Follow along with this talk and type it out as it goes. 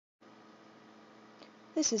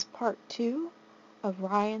This is part 2 of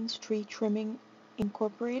Ryan's Tree Trimming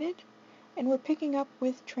Incorporated, and we're picking up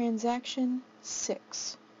with transaction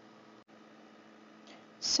 6.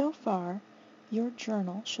 So far, your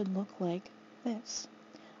journal should look like this.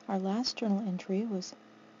 Our last journal entry was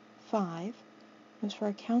 5. It was for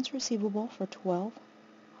accounts receivable for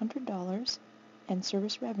 $1,200 and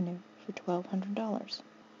service revenue for $1,200.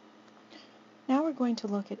 Now we're going to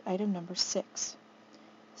look at item number 6.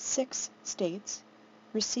 6 states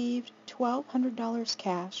received $1,200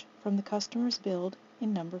 cash from the customer's billed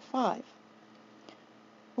in number 5.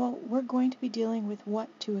 Well, we're going to be dealing with what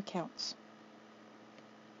two accounts?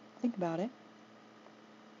 Think about it.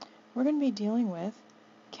 We're going to be dealing with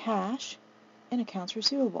cash and accounts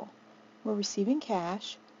receivable. We're receiving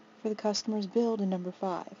cash for the customer's billed in number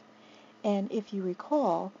 5. And if you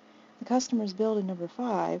recall, the customer's billed in number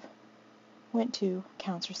 5 went to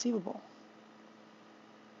accounts receivable.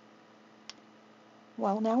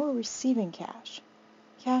 Well, now we're receiving cash.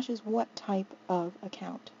 Cash is what type of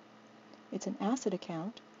account? It's an asset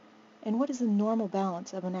account. And what is the normal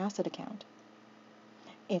balance of an asset account?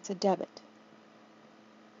 It's a debit.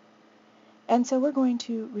 And so we're going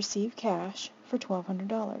to receive cash for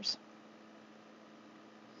 $1,200.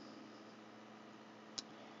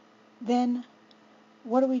 Then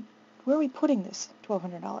where are we putting this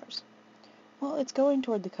 $1,200? Well, it's going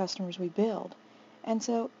toward the customers we billed. And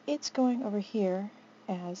so it's going over here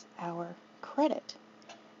as our credit.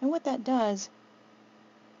 And what that does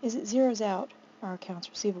is it zeroes out our accounts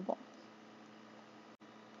receivable.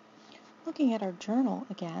 Looking at our journal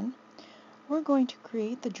again, we're going to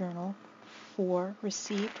create the journal for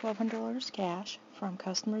received $1,200 cash from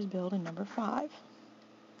customers billed in number 5.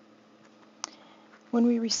 When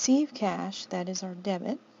we receive cash, that is our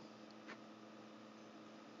debit.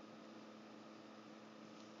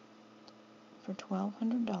 For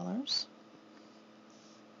 $1,200.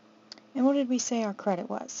 And what did we say our credit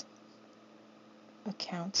was?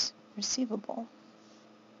 Accounts receivable.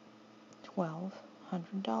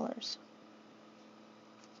 $1,200.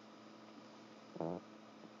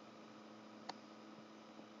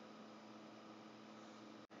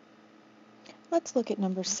 Let's look at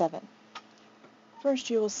number 7. First,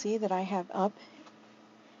 you will see that I have up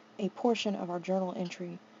a portion of our journal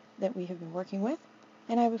entry that we have been working with,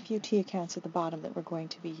 and I have a few T accounts at the bottom that we're going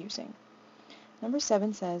to be using. Number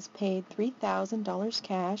 7 says, paid $3,000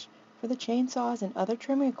 cash for the chainsaws and other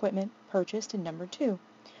trimming equipment purchased in number 2.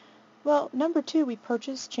 Well, number 2, we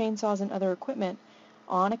purchased chainsaws and other equipment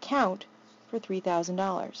on account for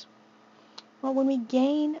 $3,000. Well, when we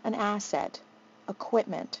gain an asset,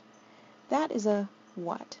 equipment, that is a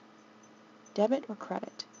what? Debit or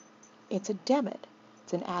credit? It's a debit.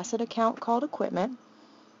 It's an asset account called equipment.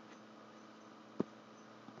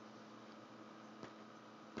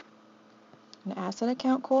 An asset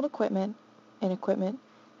account called equipment, and equipment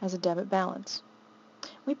has a debit balance.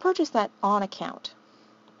 We purchased that on account.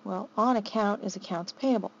 Well, on account is accounts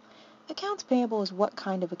payable. Accounts payable is what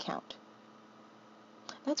kind of account?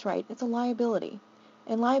 That's right, it's a liability.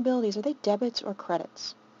 And liabilities, are they debits or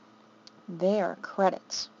credits? They're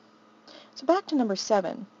credits. So back to number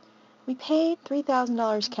 7. We paid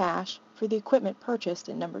 $3,000 cash for the equipment purchased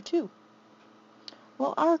in number 2.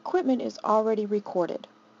 Well, our equipment is already recorded.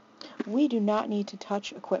 We do not need to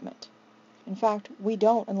touch equipment. In fact, we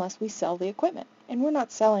don't unless we sell the equipment. And we're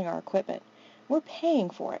not selling our equipment. We're paying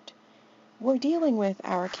for it. We're dealing with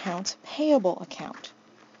our accounts payable account.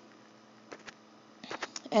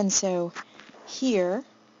 And so here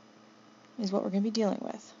is what we're going to be dealing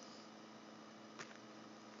with.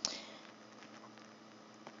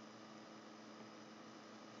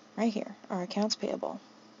 Right here, our accounts payable.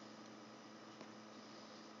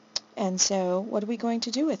 And so what are we going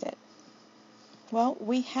to do with it? Well,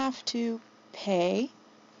 we have to pay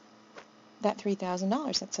that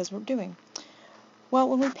 $3,000 that says we're doing. Well,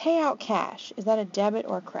 when we pay out cash, is that a debit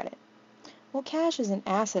or a credit? Well, cash is an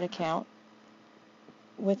asset account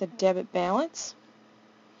with a debit balance.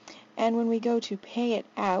 And when we go to pay it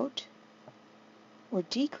out, we're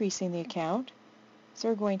decreasing the account, so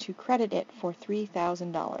we're going to credit it for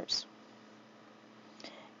 $3,000.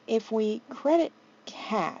 If we credit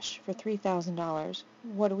cash for $3,000,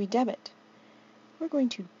 what do we debit? We're going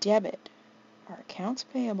to debit our accounts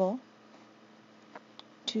payable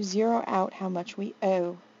to zero out how much we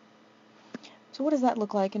owe. So what does that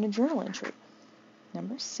look like in a journal entry?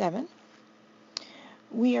 Number 7,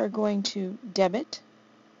 we are going to debit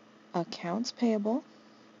accounts payable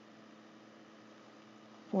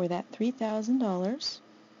for that $3,000,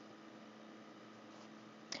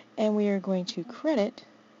 and we are going to credit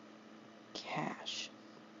cash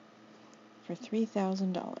for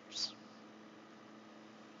 $3,000.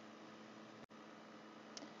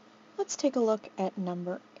 Let's take a look at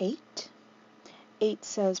number 8. 8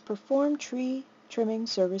 says, perform tree trimming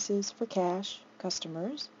services for cash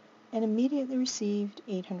customers and immediately received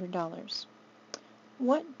 $800.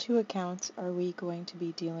 What two accounts are we going to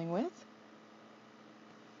be dealing with?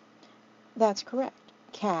 That's correct.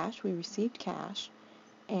 Cash, we received cash,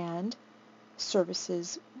 and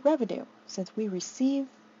services revenue, since we received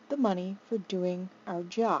the money for doing our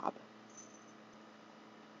job.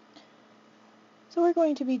 So we're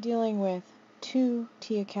going to be dealing with two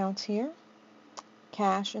T accounts here,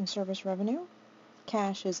 cash and service revenue.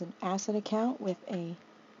 Cash is an asset account with a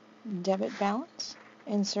debit balance,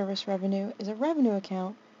 and service revenue is a revenue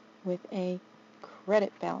account with a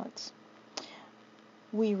credit balance.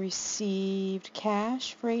 We received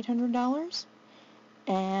cash for $800,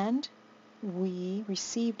 and we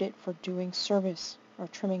received it for doing service or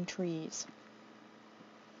trimming trees.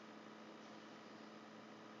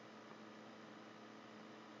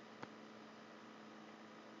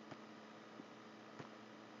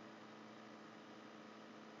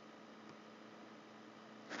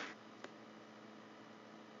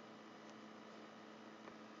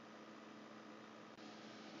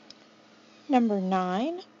 Number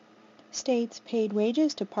 9 states paid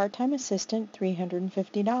wages to part-time assistant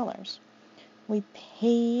 $350. We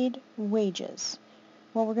paid wages.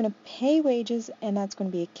 Well, we're going to pay wages, and that's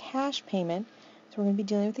going to be a cash payment, so we're going to be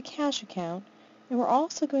dealing with the cash account, and we're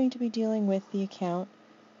also going to be dealing with the account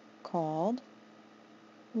called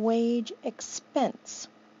wage expense.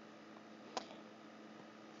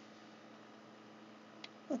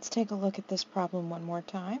 Let's take a look at this problem one more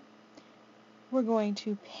time. We're going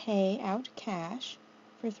to pay out cash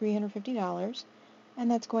for $350, and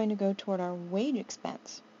that's going to go toward our wage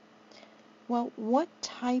expense. Well, what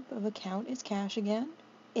type of account is cash again?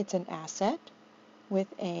 It's an asset with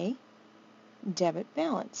a debit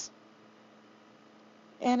balance.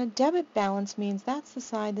 And a debit balance means that's the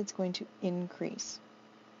side that's going to increase.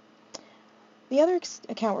 The other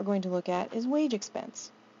account we're going to look at is wage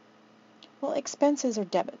expense. Well, expenses are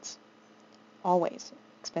debits, always.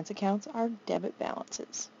 Expense accounts are debit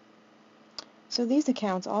balances. So these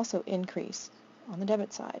accounts also increase on the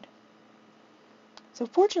debit side. So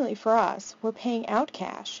fortunately for us, we're paying out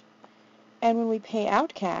cash. And when we pay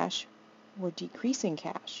out cash, we're decreasing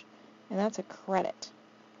cash. And that's a credit.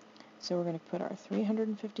 So we're going to put our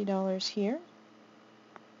 $350 here.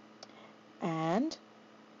 And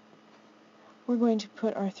we're going to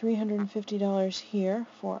put our $350 here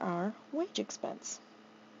for our wage expense.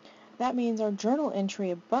 That means our journal entry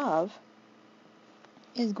above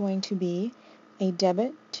is going to be a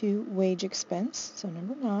debit to wage expense. So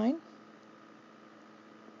number 9,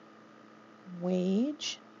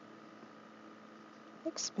 wage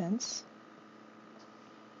expense,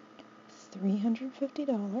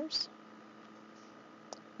 $350,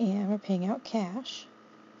 and we're paying out cash,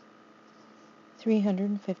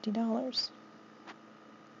 $350.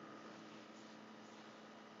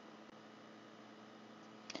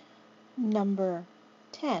 Number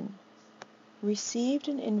 10, received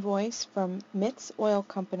an invoice from Mitt's Oil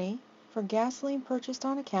Company for gasoline purchased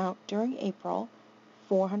on account during April,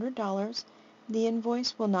 $400. The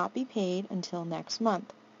invoice will not be paid until next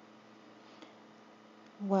month.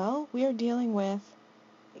 Well, we are dealing with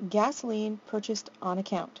gasoline purchased on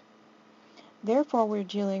account. Therefore, we're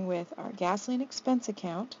dealing with our gasoline expense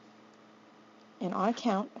account, and on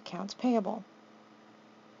account, accounts payable.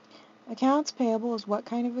 Accounts payable is what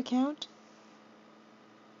kind of account?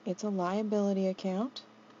 It's a liability account.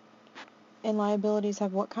 And liabilities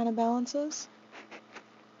have what kind of balances?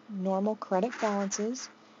 Normal credit balances.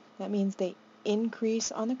 That means they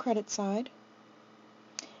increase on the credit side.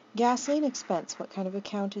 Gasoline expense, what kind of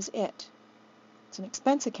account is it? It's an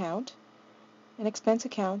expense account. And expense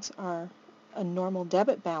accounts are a normal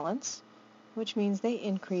debit balance, which means they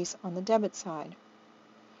increase on the debit side.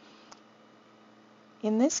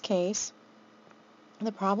 In this case,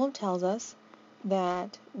 the problem tells us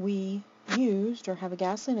that we used or have a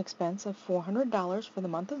gasoline expense of $400 for the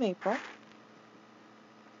month of April,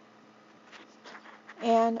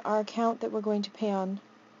 and our account that we're going to pay on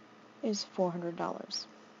is $400, but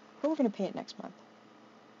we're going to pay it next month.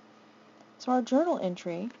 So our journal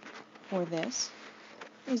entry for this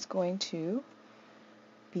is going to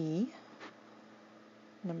be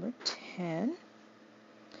number 10,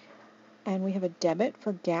 and we have a debit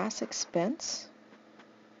for gas expense,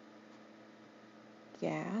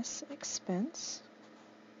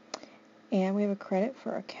 and we have a credit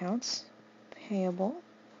for accounts payable,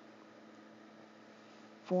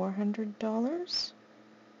 $400.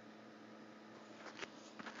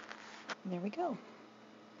 There we go.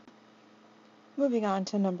 Moving on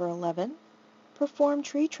to number 11, perform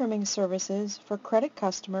tree trimming services for credit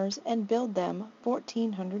customers and billed them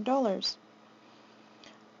 $1,400.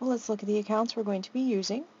 Well, let's look at the accounts we're going to be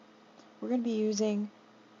using. We're going to be using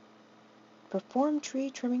perform tree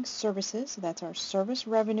trimming services. So that's our service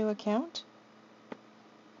revenue account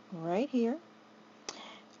right here.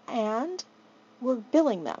 And we're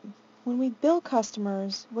billing them. When we bill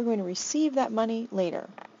customers, we're going to receive that money later.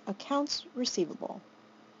 Accounts receivable.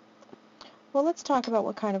 Well, let's talk about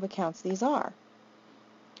what kind of accounts these are.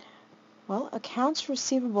 Well, accounts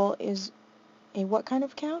receivable is a what kind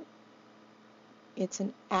of account? It's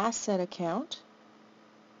an asset account.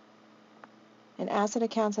 And asset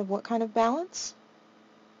accounts have what kind of balance?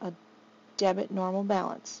 A debit normal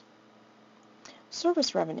balance.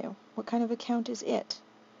 Service revenue, what kind of account is it?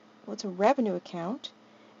 Well, it's a revenue account,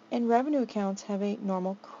 and revenue accounts have a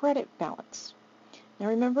normal credit balance. Now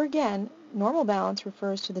remember again, normal balance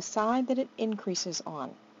refers to the side that it increases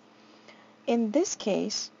on. In this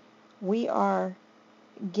case, we are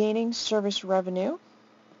gaining service revenue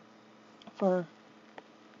for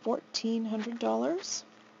 $1,400,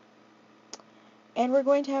 and we're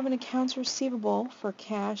going to have an accounts receivable for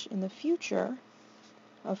cash in the future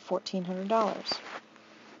of $1,400.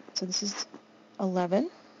 So this is 11,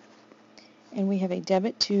 and we have a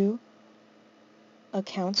debit to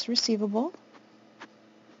accounts receivable,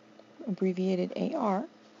 abbreviated AR,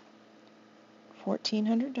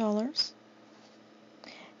 $1,400,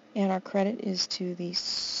 and our credit is to the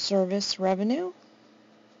service revenue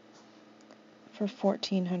for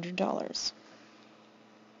 $1,400.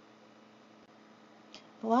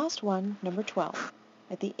 The last one, number 12.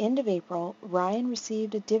 At the end of April, Ryan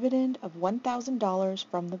received a dividend of $1,000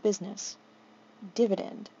 from the business.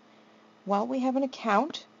 Dividend. Well, we have an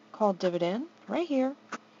account called dividend right here,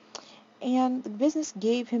 and the business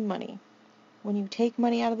gave him money. When you take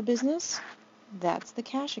money out of the business, that's the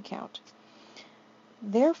cash account.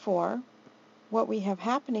 Therefore, what we have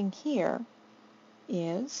happening here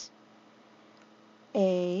is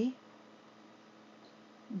a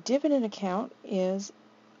dividend account is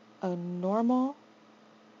a normal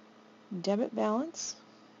debit balance,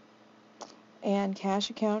 and cash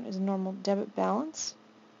account is a normal debit balance,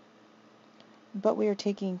 but we are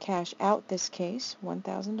taking cash out this case,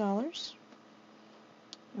 $1,000, and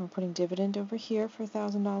we're putting dividend over here for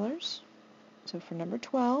 $1,000. So for number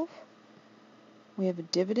 12, we have a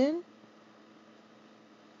dividend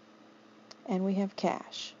and we have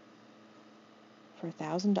cash for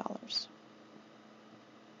 $1,000.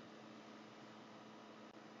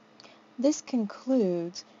 This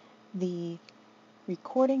concludes the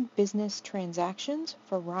recording business transactions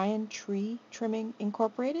for Ryan Tree Trimming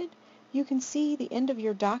Incorporated. You can see the end of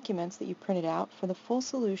your documents that you printed out for the full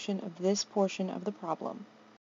solution of this portion of the problem.